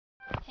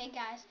Hey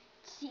guys,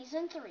 it's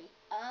season 3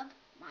 of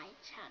my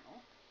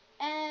channel,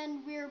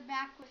 and we're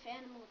back with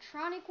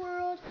Animatronic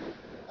World.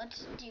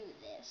 Let's do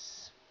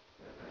this.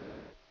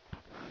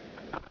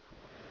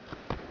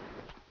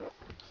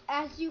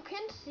 As you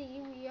can see,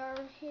 we are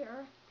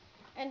here,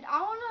 and I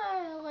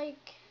wanna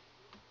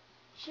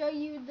show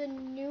you the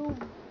new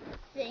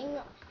thing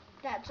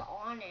that's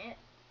on it.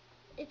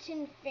 It's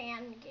in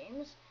fan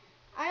games.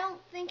 I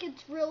don't think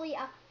it's really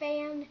a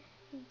fan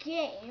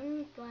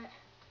game, but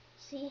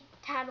see,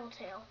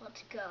 tateltal,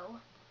 let's go.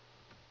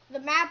 The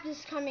map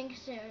is coming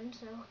soon,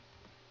 so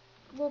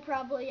we'll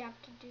probably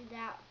have to do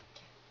that.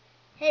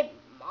 Hey,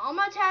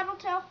 Mama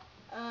Tateltal?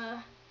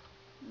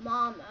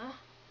 Mama.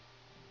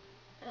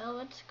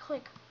 Let's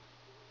click.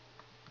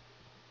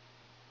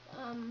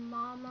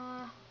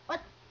 Mama.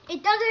 What?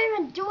 It doesn't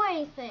even do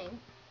anything.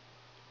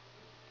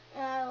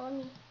 Let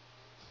me.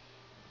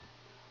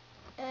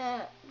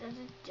 Does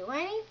it do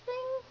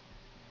anything?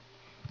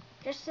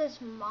 Just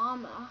says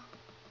Mama.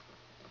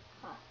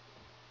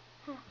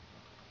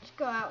 Let's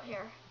go out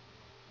here.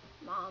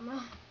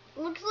 Mama.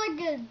 Looks like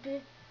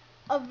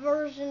a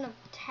version of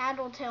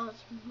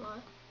Tattletal's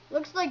mother.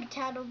 Looks like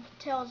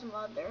Tattletal's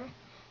mother.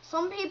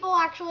 Some people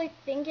actually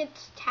think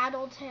it's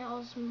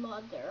Tattletal's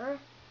mother.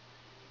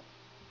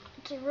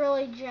 It's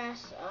really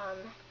just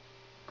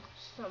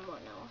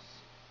someone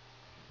else.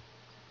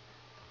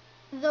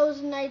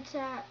 Those nights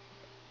at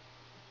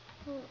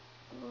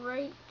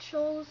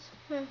Rachel's.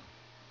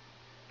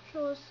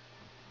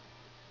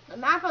 The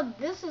map of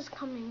this is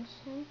coming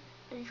soon.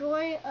 The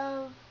Joy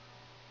of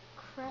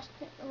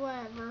Crescent,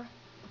 whatever.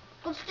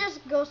 Let's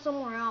just go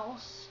somewhere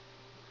else.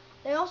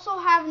 They also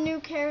have new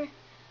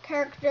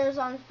characters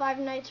on Five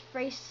Nights at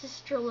Freddy's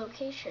sister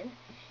location.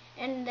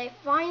 And they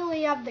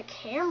finally have the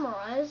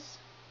cameras.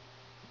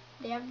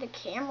 They have the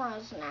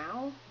cameras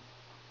now.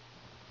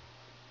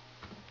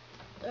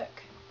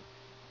 Look.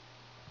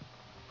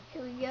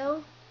 Here we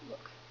go.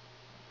 Look.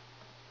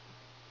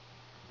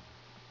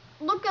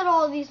 Look at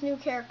all these new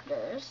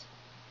characters.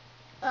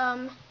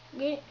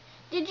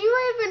 Did you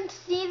even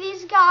see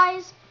these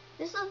guys?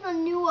 This is the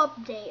new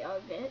update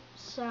of it.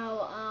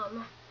 So,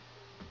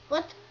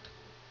 let's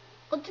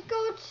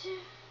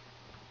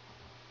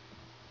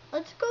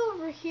go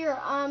over here.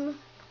 On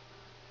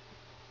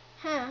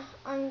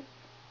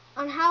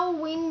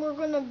Halloween we're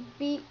gonna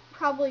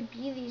probably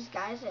be these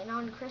guys, and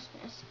on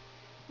Christmas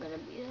I'm gonna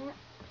be that.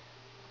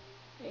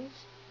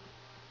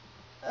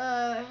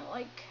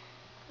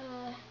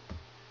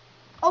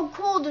 Oh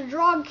cool, the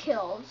draw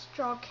kills.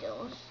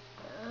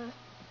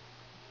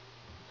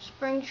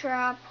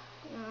 Springtrap.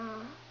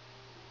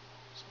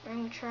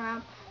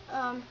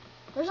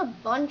 There's a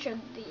bunch of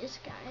these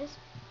guys.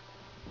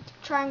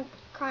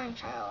 Crying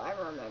Child, I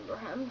remember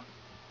him.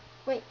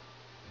 Wait,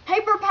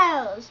 Paper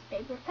Pals,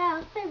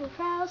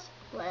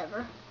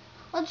 whatever.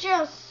 Let's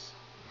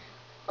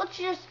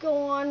just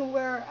go on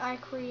where I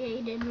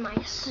created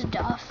my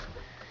stuff,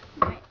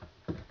 my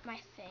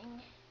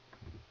thing.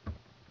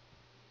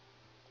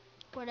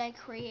 What I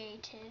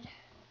created.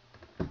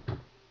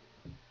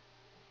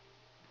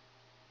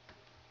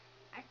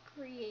 I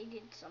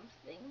created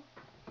something.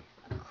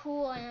 A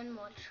cool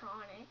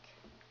animatronic.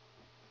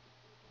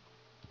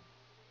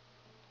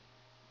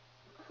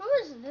 Who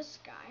is this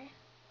guy?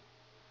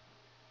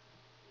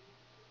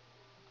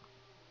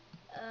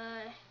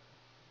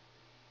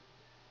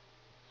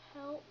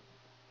 Help.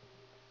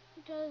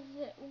 Does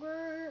it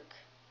work?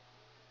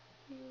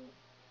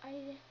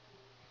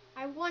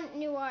 I want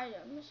new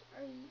items.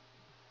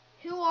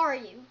 Who are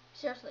you?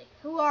 Seriously,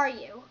 who are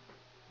you?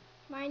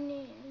 My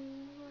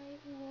name is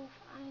White Wolf.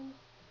 I'm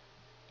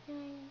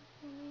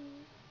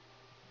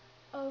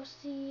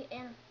OC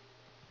and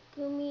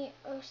Gumi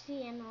OC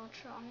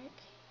animatronic.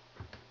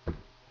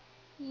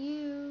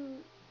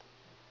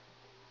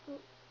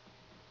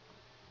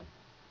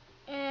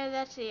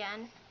 That's the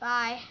end.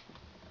 Bye.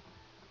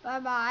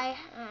 Bye.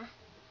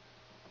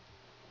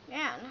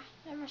 Man,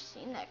 never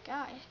seen that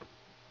guy.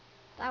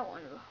 That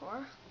one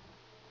before.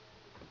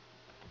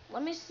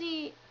 Let me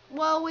see.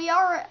 Well,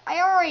 I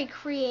already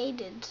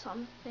created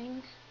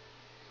something.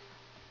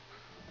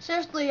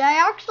 Seriously, I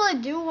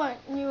actually do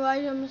want new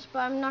items, but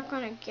I'm not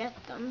gonna get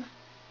them.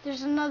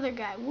 There's another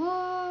guy.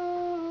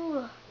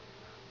 Whoa.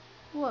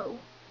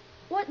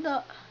 What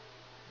the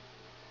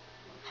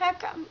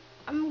heck?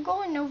 I'm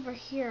going over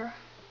here.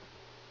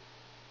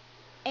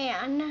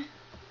 And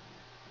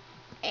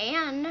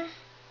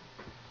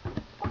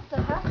what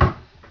the heck?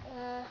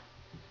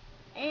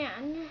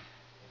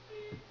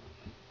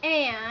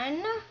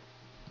 And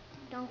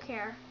don't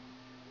care.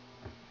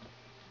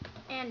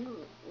 And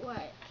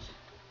what?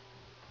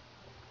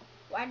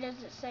 Why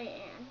does it say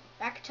and?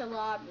 Back to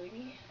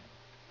lobby.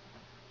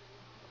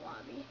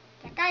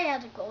 That guy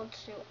has a gold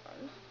suit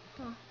on.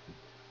 Huh.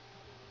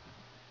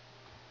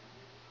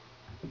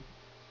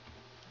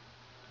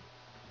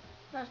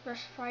 That's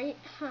first fight.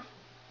 Huh.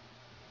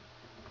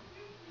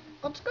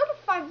 Let's go to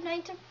Five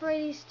Nights at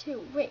Freddy's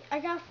 2. Wait, I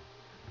got a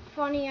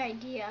funny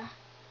idea.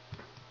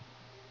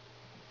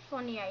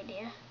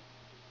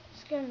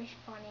 It's gonna be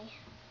funny.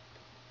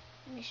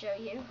 Let me show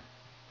you.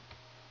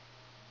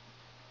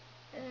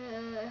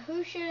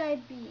 Who should I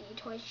be?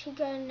 Toy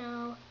Chica?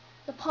 No.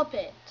 The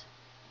puppet.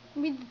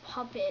 Be the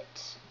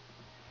puppet.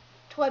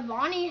 Toy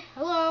Bonnie?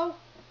 Hello.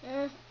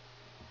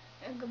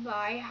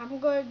 Goodbye.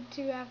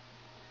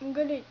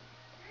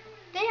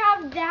 They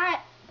have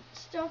that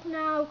stuff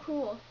now.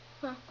 Cool.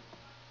 Huh.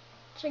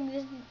 Check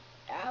this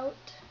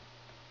out.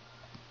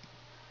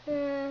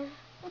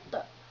 What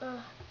the?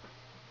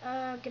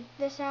 Get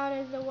this out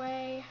of the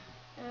way.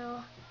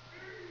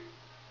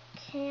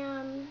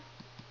 Cam.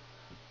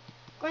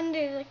 When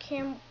did the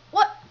cam?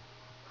 What?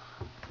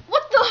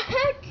 What the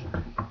heck?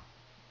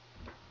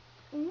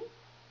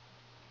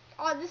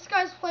 Oh, this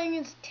guy's playing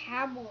his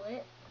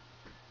tablet.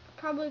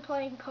 Probably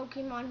playing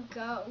Pokemon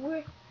Go.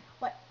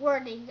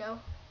 Where'd he go?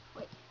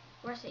 Wait,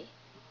 where's he?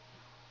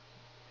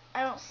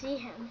 I don't see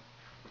him.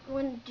 I'm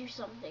gonna do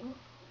something.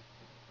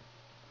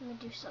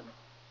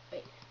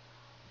 Wait.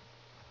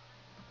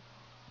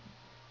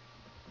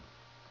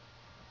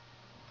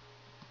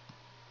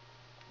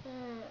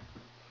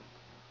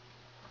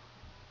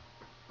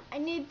 I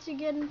need to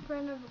get in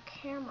front of a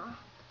camera.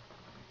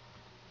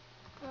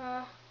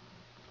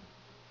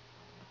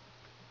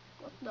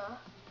 What the?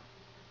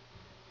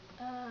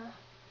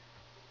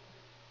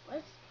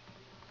 What?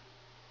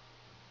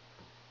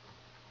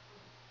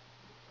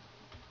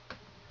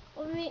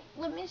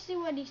 Let me see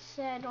what he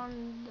said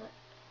on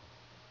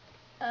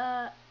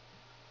the.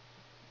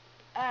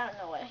 I don't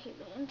know what he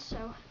means.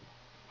 So,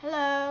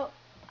 hello,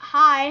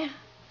 hi,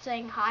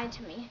 saying hi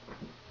to me.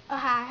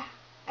 Hi.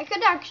 I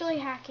could actually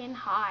hack in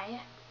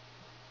hi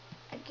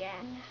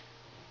again.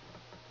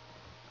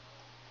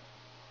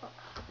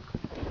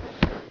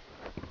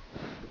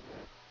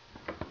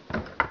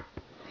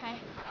 Okay.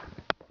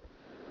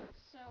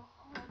 So,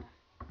 hold on.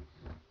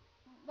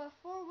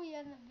 Before we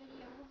end the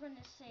video, we're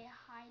gonna say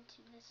hi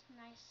to this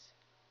nice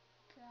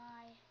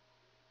guy.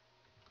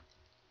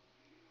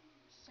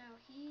 So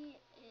he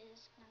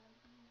is gonna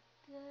be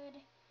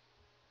good.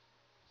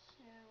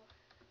 So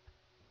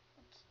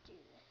let's do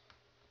this.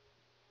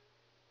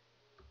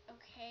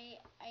 Okay,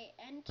 I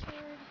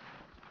entered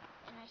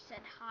and I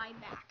said hi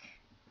back.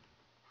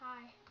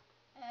 Hi.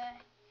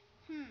 I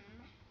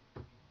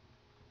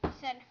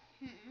said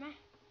It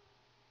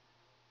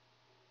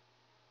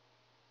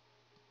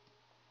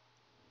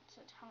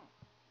said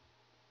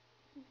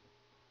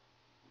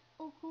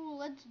Oh cool,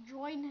 let's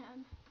join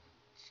him.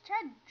 Let's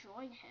try to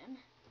join him.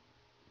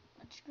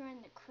 Let's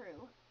join the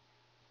crew.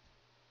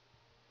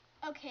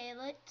 Okay,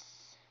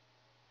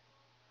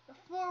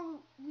 before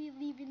we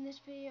leave in this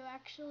video,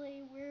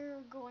 actually,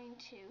 we're going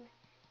to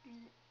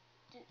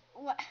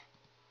what?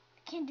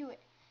 I can't do it.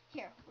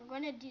 Here, we're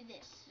going to do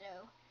this.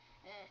 So,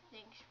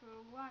 thanks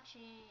for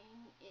watching,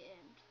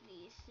 and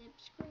please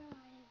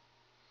subscribe.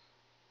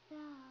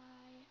 Bye.